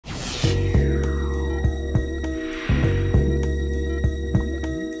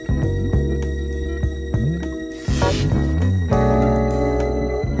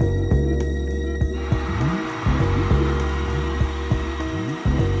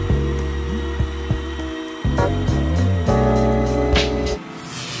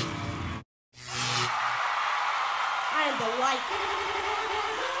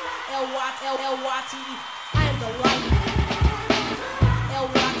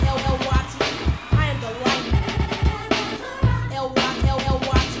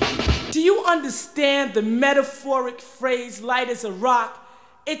understand the metaphoric phrase light as a rock,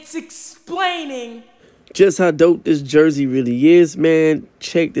 it's explaining just how dope this jersey really is, man.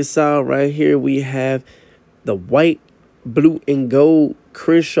 Check this out right here. We have the white, blue, and gold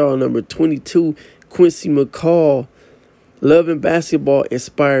Crenshaw number 22 Quincy McCall Love and Basketball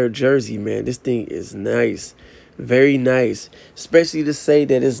inspired jersey, man. This thing is nice. Very nice. Especially to say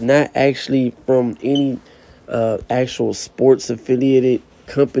that it's not actually from any actual sports affiliated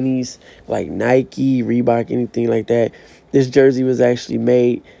companies like Nike, Reebok, anything like that. This jersey was actually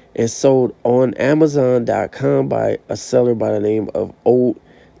made and sold on Amazon.com by a seller by the name of Old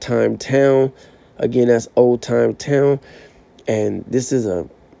Time Town. Again, that's Old Time Town. And this is a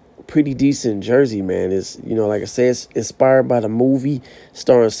pretty decent jersey, man. It's, you know, like I said, it's inspired by the movie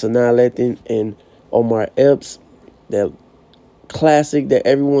starring Sanaa Lathan and Omar Epps. That classic that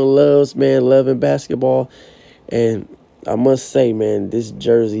everyone loves, man, Love and Basketball. And I must say, man, this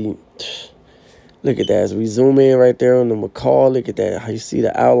jersey, look at that. As we zoom in right there on the McCall, look at that. How you see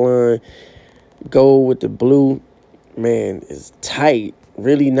the outline, gold with the blue. Man, it's tight.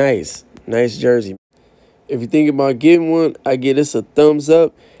 Really nice. Nice jersey. If you're thinking about getting one, I give this a thumbs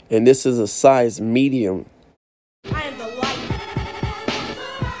up. And this is a size medium.